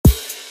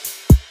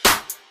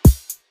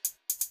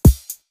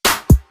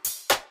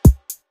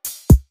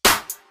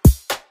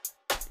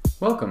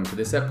Welcome to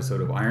this episode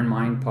of Iron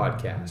Mind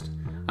Podcast.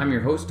 I'm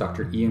your host,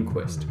 Dr. Ian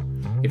Quist.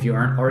 If you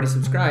aren't already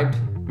subscribed,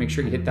 make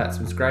sure you hit that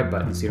subscribe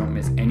button so you don't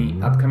miss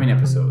any upcoming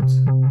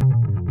episodes.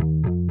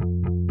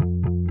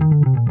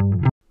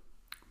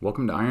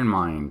 Welcome to Iron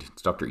Mind.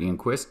 It's Dr. Ian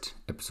Quist,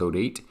 episode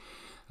 8.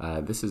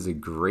 This is a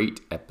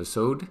great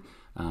episode.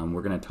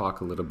 We're going to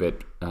talk a little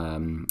bit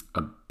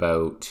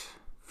about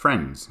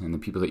friends and the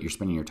people that you're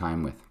spending your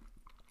time with.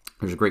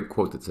 There's a great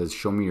quote that says,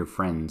 "Show me your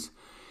friends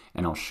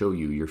and I'll show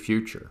you your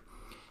future."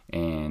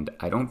 And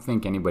I don't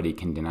think anybody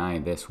can deny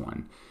this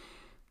one.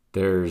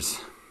 There's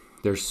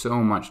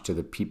so much to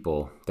the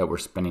people that we're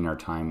spending our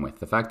time with.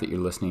 The fact that you're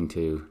listening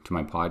to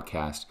my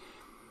podcast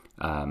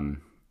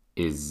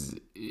is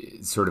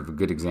sort of a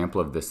good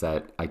example of this.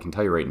 That I can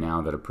tell you right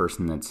now that a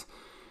person that's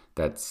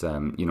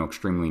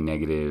extremely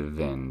negative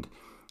and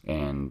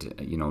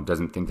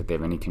doesn't think that they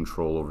have any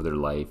control over their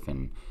life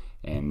and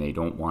they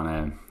don't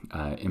want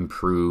to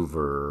improve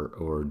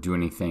or do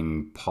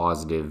anything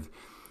positive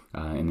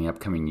in the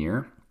upcoming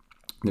year,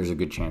 there's a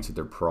good chance that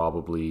they're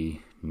probably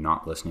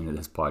not listening to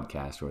this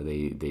podcast, or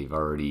they've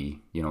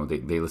already,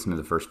 they listened to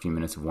the first few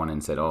minutes of one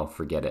and said, "Oh,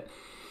 forget it."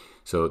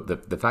 So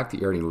the fact that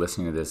you're already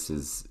listening to this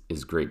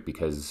is great,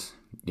 because,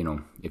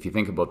 if you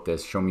think about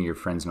this, show me your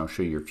friends and I'll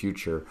show you your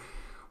future.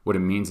 What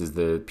it means is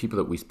the people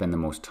that we spend the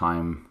most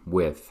time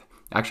with.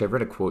 Actually, I've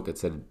read a quote that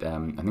said,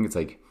 I think it's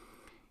like,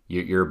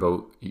 you're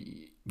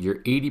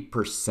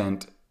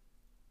 80%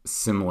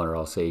 similar,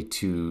 I'll say,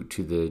 to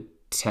the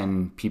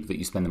 10 people that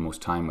you spend the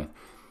most time with.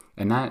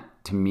 And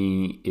that, to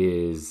me,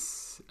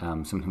 is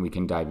something we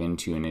can dive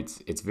into, and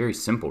it's very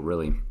simple,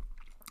 really.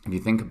 If you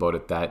think about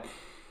it, that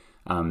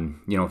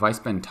if I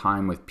spend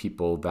time with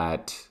people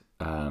that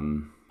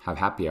have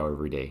happy hour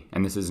every day,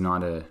 and this is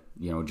not a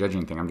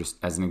judging thing, I'm just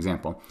as an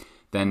example,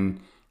 then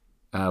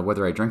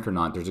whether I drink or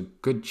not, there's a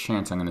good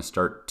chance I'm going to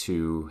start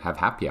to have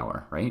happy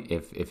hour, right?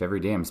 If every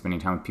day I'm spending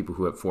time with people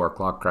who at 4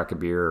 o'clock crack a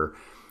beer or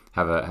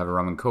have a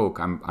rum and coke,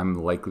 I'm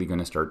likely going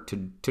to start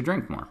to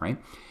drink more,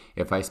 right?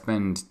 If I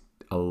spend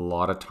a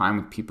lot of time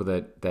with people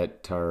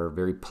that are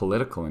very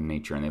political in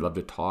nature and they love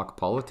to talk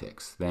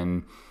politics,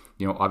 then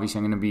obviously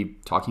I'm going to be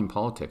talking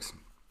politics.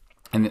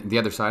 And the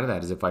other side of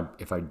that is if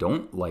I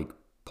don't like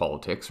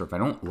politics, or if I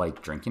don't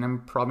like drinking,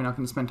 I'm probably not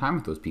going to spend time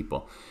with those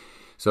people.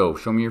 So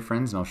show me your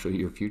friends and I'll show you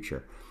your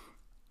future.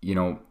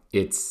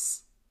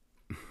 It's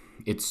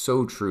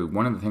so true.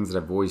 One of the things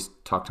that I've always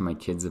talked to my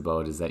kids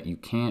about is that you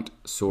can't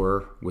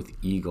soar with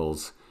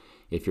eagles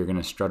if you're going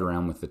to strut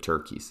around with the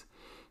turkeys.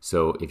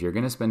 So if you're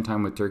going to spend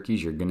time with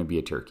turkeys, you're going to be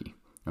a turkey,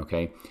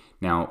 okay?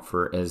 Now,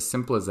 for as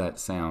simple as that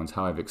sounds,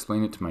 how I've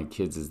explained it to my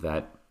kids is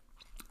that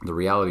the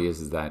reality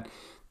is that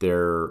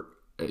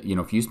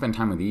if you spend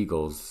time with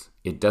eagles,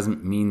 it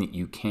doesn't mean that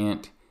you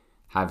can't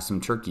have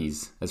some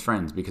turkeys as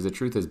friends, because the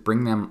truth is,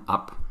 bring them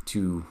up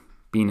to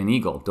being an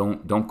eagle.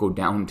 Don't go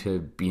down to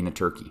being a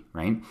turkey,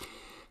 right?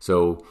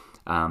 So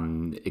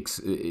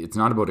it's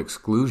not about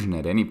exclusion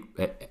at any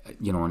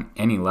on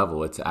any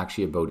level. It's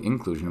actually about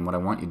inclusion, and what I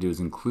want you to do is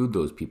include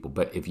those people.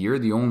 But if you're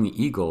the only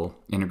eagle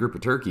in a group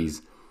of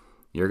turkeys,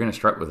 you're going to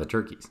strut with the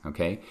turkeys,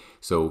 okay?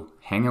 So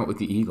hang out with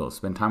the eagles,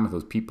 spend time with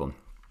those people.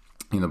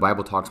 The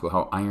Bible talks about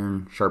how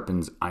iron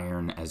sharpens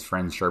iron as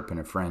friends sharpen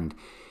a friend,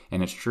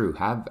 and it's true.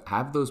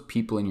 Have those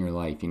people in your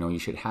life. You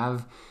should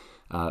have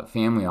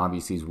family,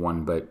 obviously, is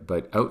one,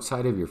 but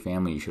outside of your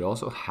family, you should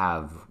also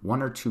have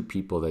one or two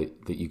people that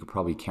you could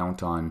probably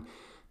count on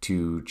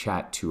to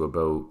chat to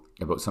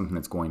about something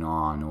that's going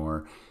on,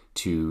 or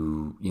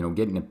to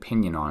get an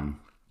opinion on.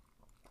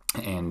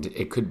 And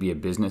it could be a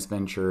business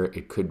venture,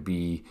 it could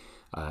be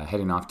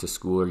heading off to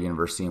school or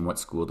university, and what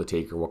school to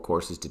take or what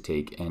courses to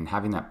take, and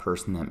having that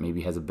person that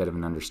maybe has a bit of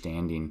an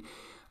understanding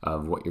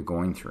of what you're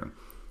going through.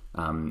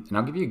 And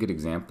I'll give you a good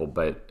example,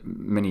 but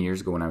many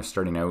years ago when I was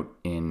starting out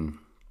in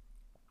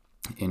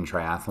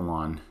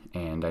triathlon,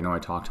 and I know I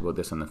talked about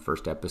this on the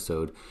first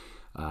episode,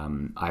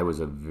 I was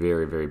a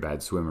very, very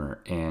bad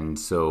swimmer. And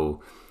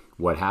so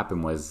what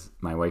happened was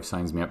my wife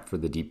signs me up for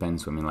the deep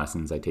end swimming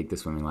lessons. I take the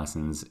swimming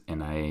lessons,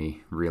 and I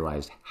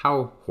realized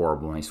how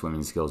horrible my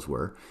swimming skills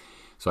were.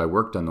 So I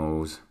worked on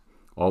those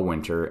all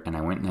winter, and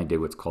I went and I did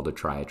what's called a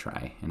try.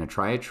 And a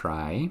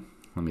try,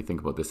 let me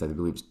think about this, I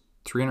believe it's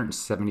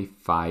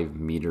 375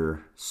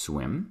 meter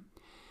swim.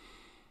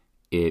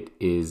 It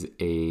is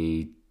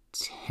a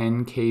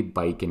 10K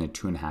bike and a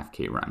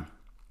 2.5K run.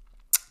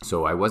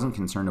 So I wasn't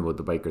concerned about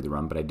the bike or the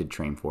run, but I did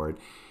train for it.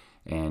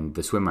 And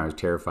the swim I was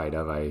terrified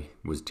of. I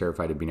was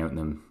terrified of being out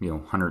in the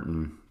 100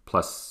 and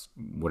plus,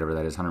 whatever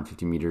that is,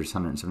 150 meters,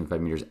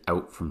 175 meters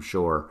out from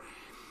shore,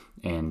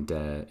 and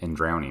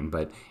drowning.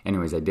 But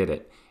anyways, I did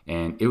it,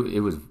 and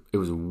it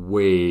was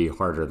way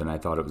harder than I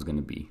thought it was going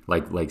to be.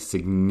 Like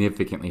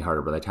significantly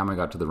harder. By the time I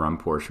got to the run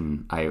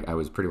portion, I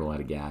was pretty well out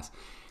of gas.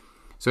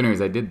 So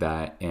anyways, I did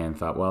that and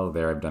thought, well,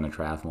 there, I've done a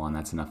triathlon.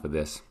 That's enough of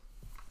this.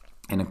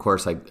 And of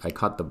course, I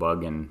caught the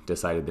bug and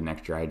decided the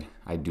next year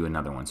I'd do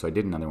another one. So I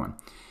did another one.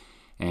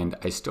 And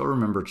I still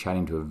remember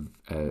chatting to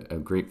a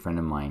great friend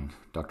of mine,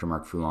 Dr.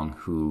 Mark Foulon,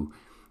 who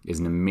is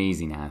an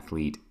amazing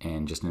athlete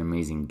and just an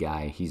amazing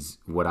guy. He's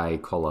what I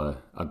call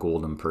a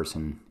golden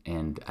person,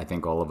 and I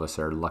think all of us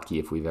are lucky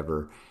if we've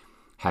ever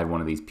had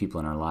one of these people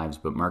in our lives.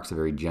 But Mark's a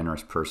very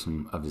generous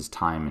person of his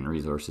time and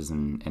resources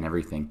and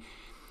everything.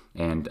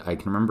 And I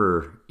can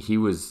remember he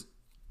was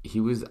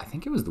I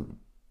think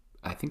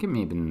it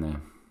may have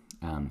been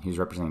he was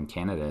representing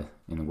Canada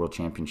in the World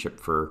Championship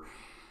for,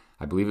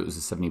 I believe it was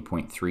a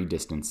 70.3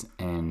 distance,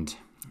 and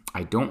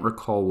I don't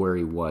recall where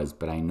he was,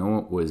 but I know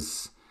it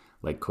was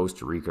like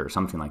Costa Rica or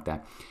something like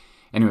that.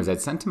 Anyways,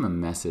 I'd sent him a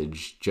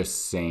message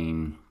just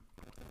saying,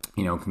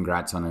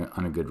 congrats on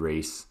a good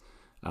race.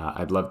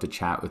 I'd love to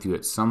chat with you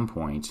at some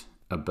point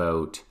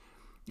about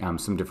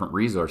some different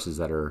resources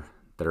that are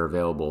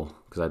available,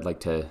 because I'd like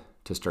to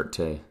start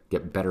to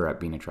get better at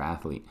being a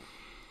triathlete.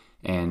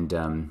 And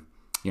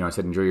I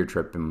said, enjoy your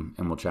trip, and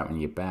we'll chat when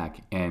you get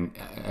back. And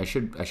I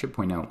should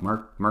point out,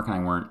 Mark and I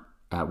weren't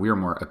we were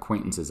more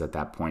acquaintances at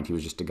that point. He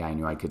was just a guy I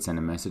knew I could send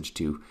a message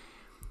to.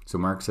 So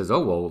Mark says, oh,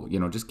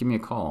 well, just give me a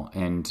call.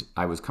 And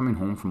I was coming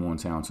home from Owen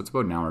Sound, so it's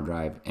about an hour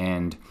drive.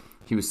 And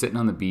he was sitting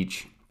on the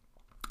beach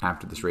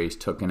after this race,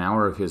 took an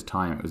hour of his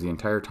time. It was the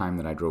entire time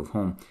that I drove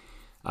home,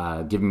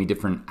 giving me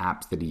different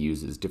apps that he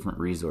uses, different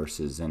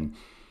resources. And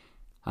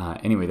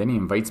anyway, then he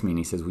invites me and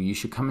he says, well, you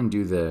should come and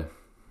do the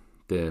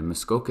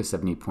Muskoka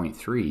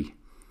 70.3.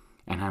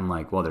 And I'm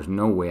like, well, there's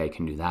no way I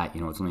can do that.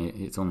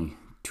 It's only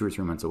 2 or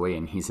 3 months away.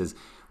 And he says,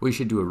 well, you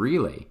should do a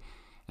relay.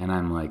 And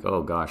I'm like,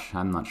 oh gosh,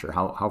 I'm not sure.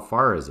 How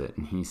far is it?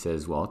 And he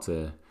says, well,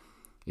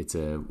 it's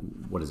a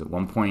what is it,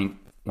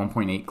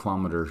 1.8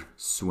 kilometer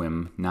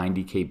swim,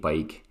 90K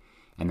bike,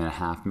 and then a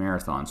half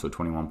marathon, so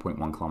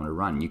 21.1 kilometer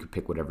run. You could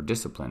pick whatever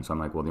discipline. So I'm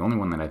like, well, the only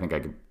one that I think I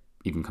could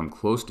even come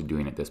close to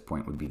doing at this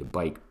point would be the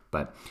bike.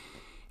 But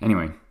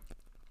anyway,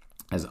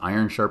 as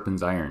iron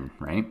sharpens iron,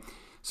 right?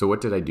 So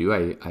what did I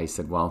do? I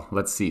said, well,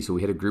 let's see. So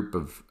we had a group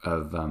of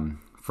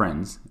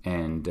friends,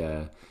 and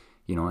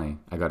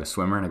I got a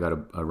swimmer and I got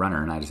a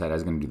runner, and I decided I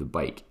was going to do the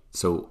bike.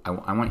 So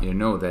I want you to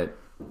know that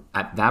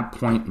at that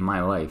point in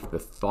my life, the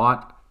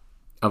thought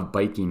of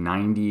biking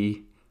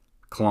 90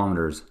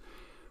 kilometers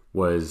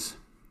was,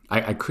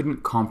 I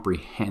couldn't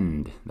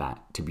comprehend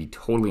that, to be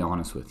totally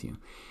honest with you.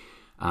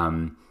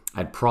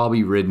 I'd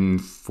probably ridden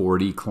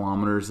 40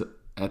 kilometers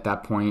at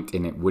that point,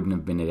 and it wouldn't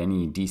have been at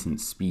any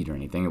decent speed or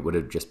anything. It would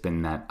have just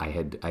been that I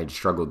had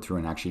struggled through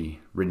and actually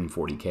ridden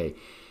 40K.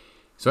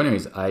 So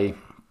anyways, I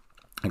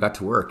got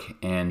to work,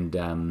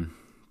 and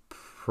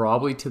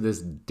probably to this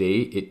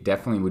day, it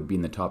definitely would be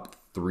in the top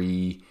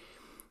 3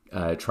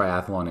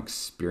 triathlon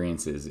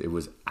experiences. It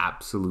was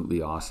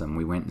absolutely awesome.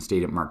 We went and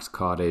stayed at Mark's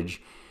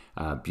Cottage,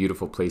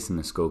 beautiful place in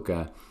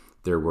Muskoka.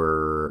 There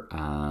were,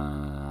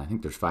 I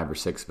think there's 5 or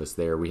 6 of us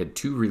there. We had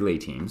 2 relay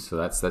teams, so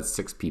that's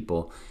 6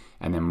 people.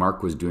 And then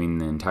Mark was doing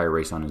the entire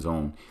race on his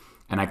own.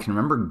 And I can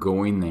remember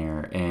going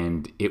there,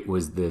 and it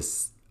was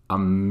this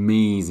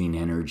amazing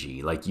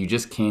energy. Like, you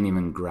just can't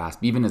even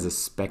grasp, even as a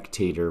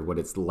spectator, what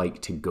it's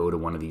like to go to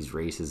one of these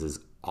races is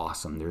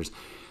awesome. There's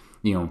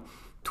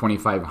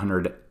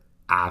 2,500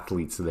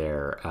 athletes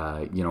there,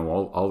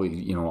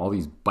 all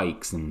these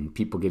bikes and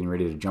people getting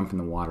ready to jump in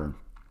the water.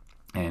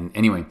 And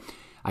anyway,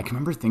 I can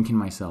remember thinking to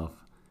myself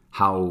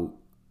how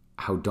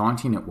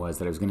daunting it was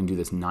that I was going to do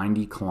this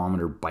 90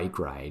 kilometer bike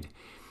ride.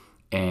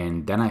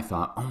 And then I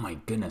thought, oh my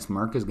goodness,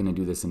 Mark is going to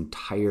do this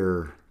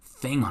entire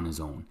thing on his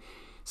own.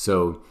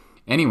 So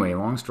anyway,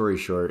 long story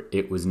short,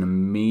 it was an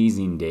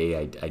amazing day.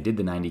 I did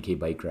the 90K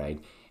bike ride,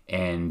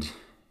 and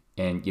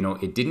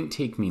it didn't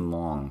take me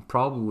long.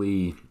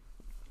 Probably,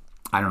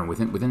 I don't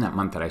know, within that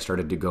month that I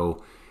started to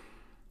go,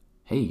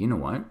 hey, you know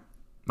what?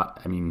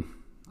 I mean,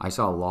 I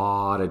saw a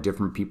lot of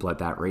different people at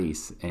that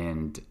race,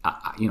 and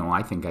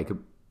I think I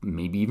could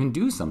maybe even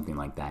do something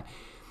like that.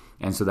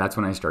 And so that's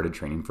when I started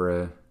training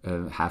for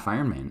a half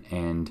Ironman.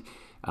 And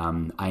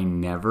I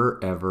never,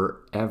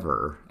 ever,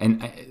 ever,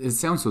 and it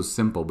sounds so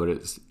simple, but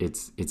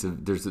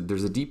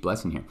there's a deep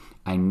lesson here.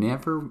 I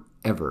never,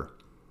 ever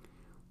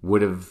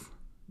would have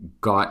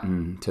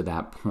gotten to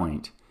that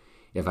point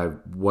if I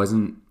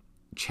wasn't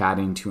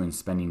chatting to and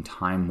spending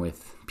time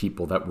with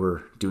people that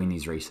were doing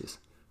these races,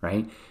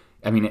 right?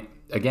 I mean,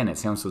 it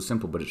sounds so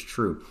simple, but it's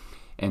true.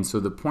 And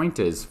so the point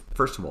is,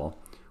 first of all,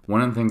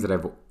 one of the things that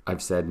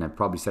I've said, and I've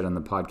probably said on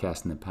the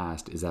podcast in the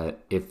past, is that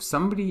if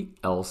somebody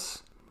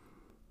else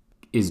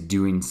is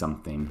doing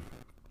something,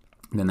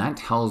 then that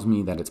tells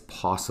me that it's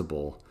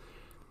possible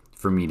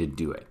for me to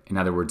do it. In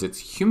other words,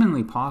 it's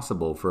humanly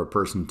possible for a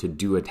person to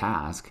do a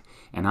task,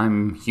 and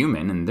I'm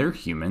human and they're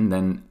human,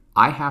 then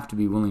I have to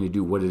be willing to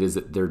do what it is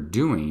that they're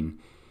doing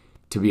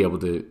to be able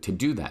to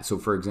do that. So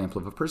for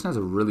example, if a person has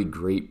a really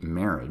great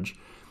marriage,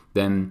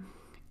 then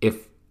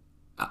if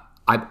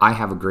I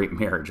have a great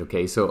marriage,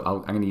 okay? So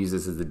I'm going to use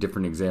this as a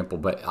different example,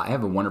 but I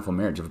have a wonderful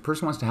marriage. If a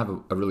person wants to have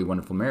a really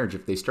wonderful marriage,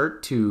 if they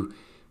start to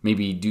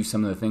maybe do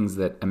some of the things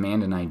that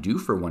Amanda and I do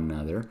for one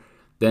another,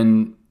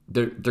 then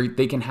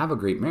they can have a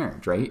great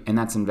marriage, right? And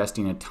that's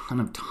investing a ton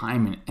of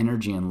time and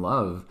energy and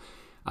love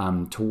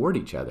toward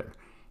each other.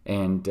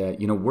 And,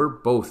 we're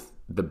both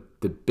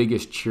the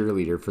biggest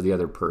cheerleader for the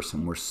other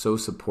person. We're so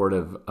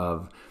supportive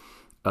of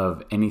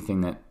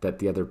anything that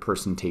the other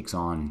person takes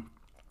on.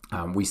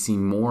 We see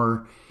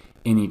more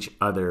in each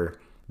other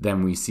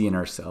than we see in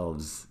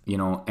ourselves,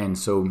 and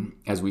so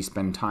as we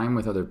spend time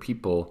with other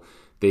people,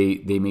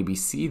 they maybe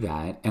see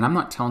that. And I'm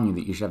not telling you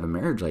that you should have a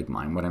marriage like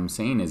mine. What I'm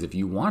saying is, if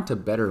you want a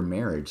better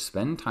marriage,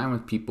 spend time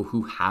with people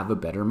who have a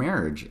better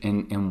marriage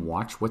and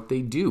watch what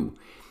they do.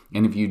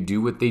 And if you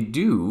do what they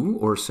do,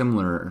 or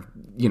similar,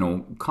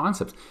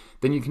 concepts,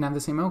 then you can have the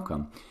same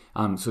outcome.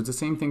 So it's the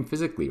same thing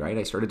physically, right?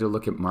 I started to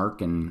look at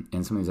Mark and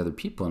some of these other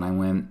people, and I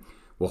went,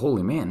 well,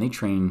 holy man, they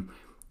train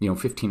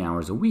 15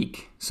 hours a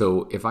week.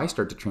 So if I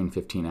start to train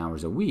 15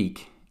 hours a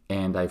week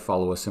and I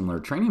follow a similar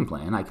training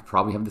plan, I could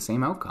probably have the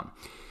same outcome.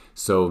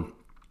 So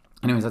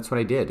anyways, that's what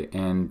I did.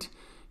 And,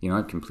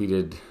 I've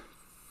completed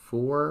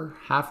 4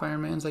 half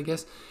Ironmans, I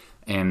guess.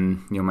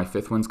 And, my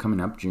 5th one's coming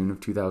up June of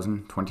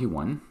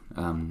 2021,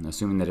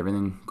 assuming that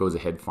everything goes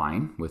ahead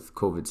fine with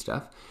COVID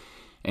stuff.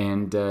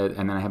 And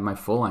then I have my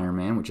full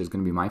Ironman, which is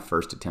going to be my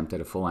first attempt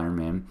at a full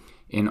Ironman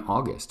in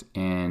August.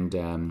 And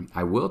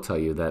I will tell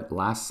you that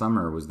last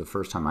summer was the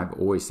first time. I've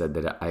always said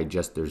that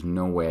there's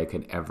no way I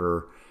could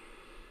ever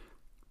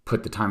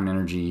put the time and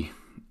energy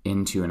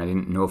into, and I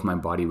didn't know if my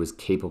body was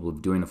capable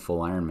of doing a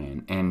full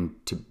Ironman. And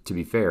to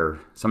be fair,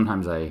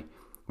 sometimes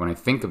when I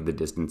think of the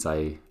distance,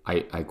 I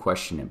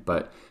question it.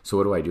 But so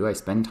what do? I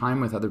spend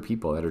time with other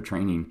people that are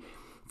training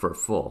for a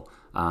full.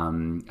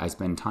 I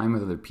spend time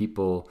with other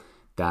people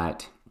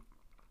that,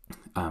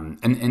 when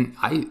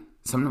I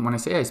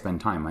say I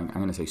spend time, I'm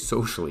going to say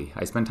socially.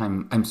 I spend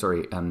time,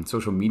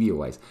 social media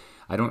wise.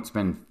 I don't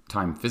spend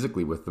time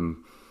physically with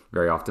them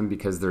very often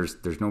because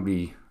there's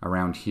nobody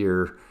around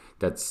here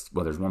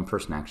there's one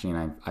person actually,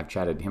 and I've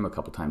chatted to him a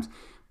couple times,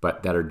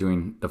 but that are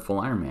doing the full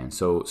Ironman.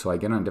 So I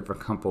get on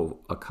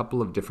a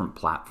couple of different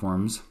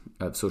platforms,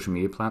 of social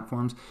media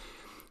platforms,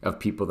 of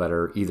people that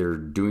are either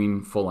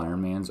doing full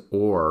Ironmans,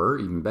 or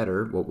even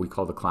better, what we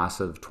call the class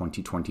of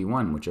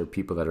 2021, which are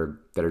people that are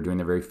doing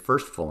their very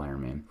first full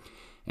Ironman.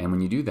 And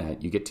when you do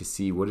that, you get to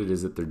see what it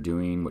is that they're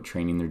doing, what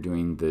training they're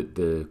doing,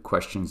 the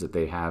questions that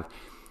they have.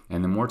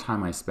 And the more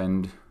time I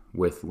spend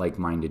with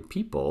like-minded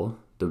people,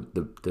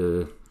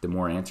 the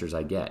more answers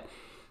I get.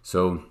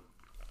 So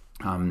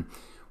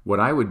what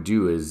I would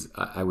do is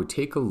I would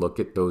take a look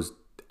at those.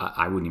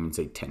 I wouldn't even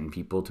say 10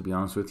 people, to be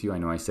honest with you. I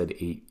know I said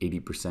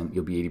 80%.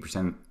 You'll be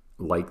 80%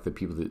 like the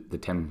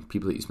 10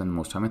 people that you spend the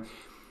most time with.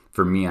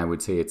 For me, I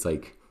would say it's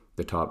like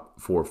the top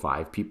 4 or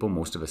 5 people.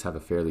 Most of us have a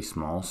fairly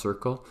small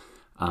circle.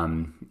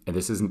 And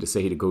this isn't to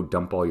say to go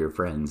dump all your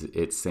friends.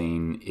 It's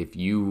saying if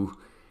you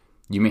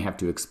may have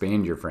to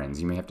expand your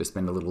friends. You may have to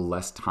spend a little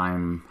less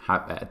time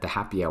at the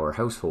happy hour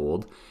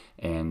household,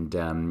 and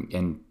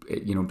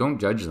don't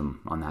judge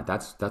them on that.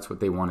 That's what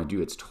they want to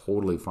do. It's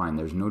totally fine.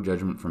 There's no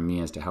judgment from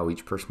me as to how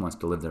each person wants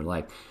to live their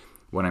life.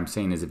 What I'm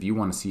saying is, if you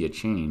want to see a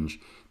change,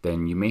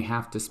 then you may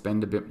have to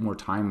spend a bit more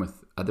time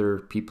with other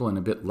people and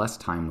a bit less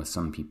time with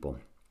some people.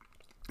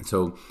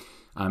 So,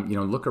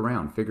 look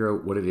around, figure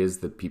out what it is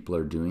that people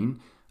are doing.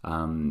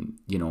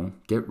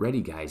 Get ready,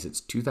 guys.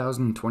 It's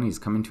 2020 is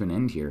coming to an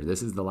end here.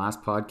 This is the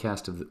last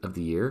podcast of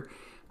the year.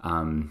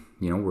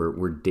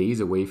 We're days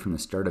away from the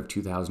start of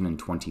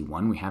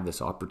 2021. We have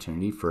this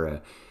opportunity for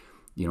a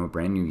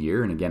brand new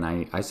year. And again,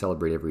 I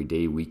celebrate every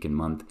day, week, and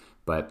month.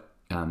 But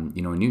a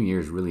new year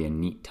is really a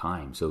neat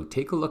time. So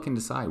take a look and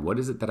decide, what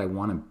is it that I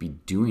want to be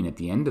doing at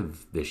the end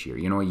of this year?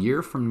 A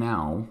year from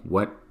now,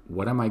 what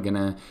am I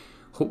gonna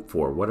hope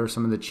for? What are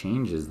some of the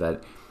changes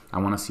that I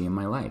want to see in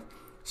my life?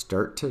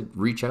 Start to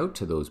reach out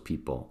to those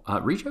people.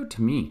 Reach out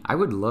to me. I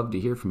would love to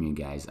hear from you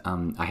guys.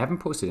 I haven't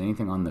posted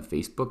anything on the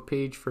Facebook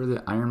page for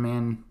the Iron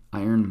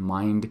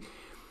Mind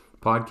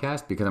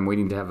podcast because I'm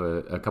waiting to have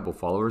a couple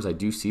followers. I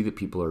do see that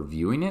people are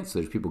viewing it, so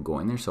there's people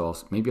going there. So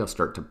maybe I'll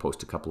start to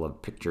post a couple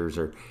of pictures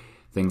or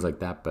things like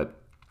that. But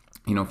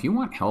if you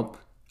want help,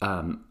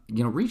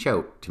 reach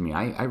out to me.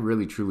 I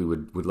really truly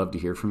would love to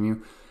hear from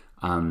you.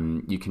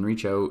 You can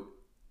reach out.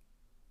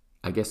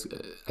 I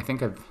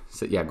think I've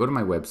said, go to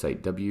my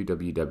website,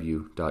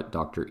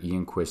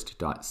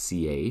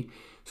 www.drianquist.ca.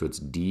 So it's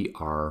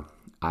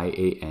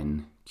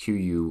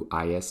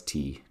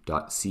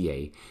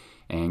drianquist.ca,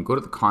 and go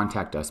to the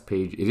contact us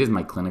page. It is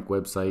my clinic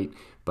website,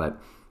 but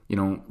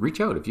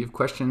reach out if you have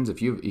questions, if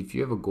you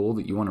have a goal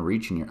that you want to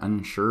reach and you're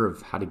unsure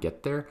of how to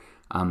get there.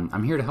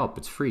 I'm here to help.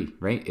 It's free,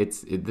 right?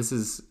 This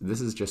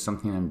is just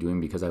something I'm doing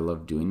because I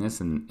love doing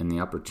this, and the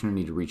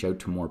opportunity to reach out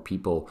to more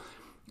people.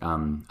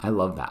 I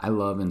love that. I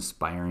love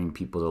inspiring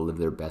people to live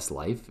their best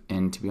life.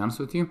 And to be honest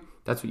with you,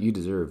 that's what you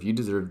deserve. You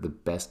deserve the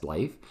best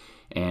life.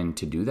 And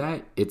to do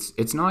that,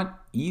 it's not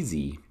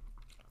easy,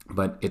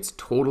 but it's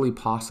totally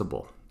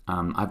possible.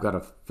 I've got a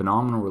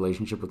phenomenal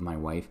relationship with my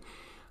wife.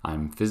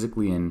 I'm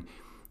physically and,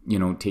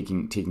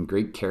 taking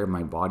great care of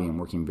my body. I'm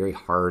working very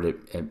hard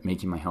at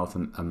making my health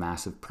a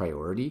massive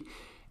priority.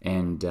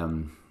 And,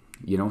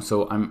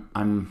 so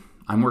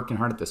I'm working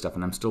hard at this stuff,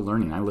 and I'm still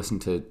learning. I listen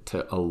to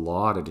a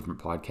lot of different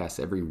podcasts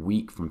every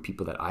week from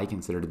people that I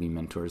consider to be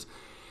mentors.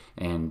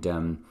 and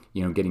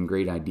getting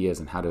great ideas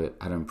on how to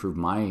improve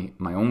my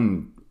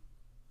own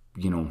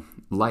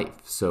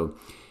life. So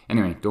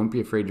anyway, don't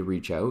be afraid to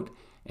reach out,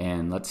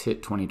 and let's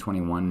hit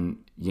 2021.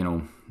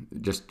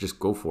 Just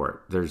go for it.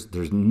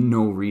 There's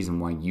no reason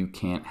why you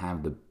can't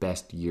have the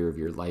best year of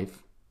your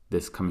life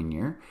this coming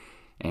year.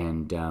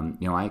 And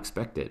I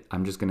expect it.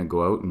 I'm just going to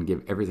go out and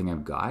give everything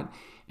I've got,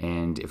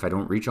 and if I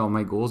don't reach all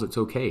my goals, it's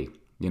okay.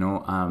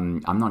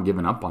 I'm not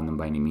giving up on them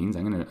by any means.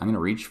 I'm gonna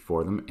reach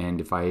for them, and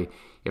if I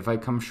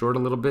come short a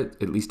little bit,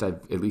 at least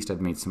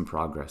I've made some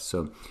progress.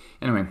 So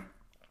anyway,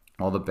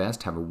 all the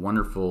best. Have a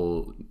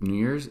wonderful New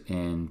Year's,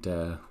 and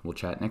we'll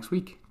chat next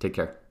week. Take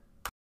care.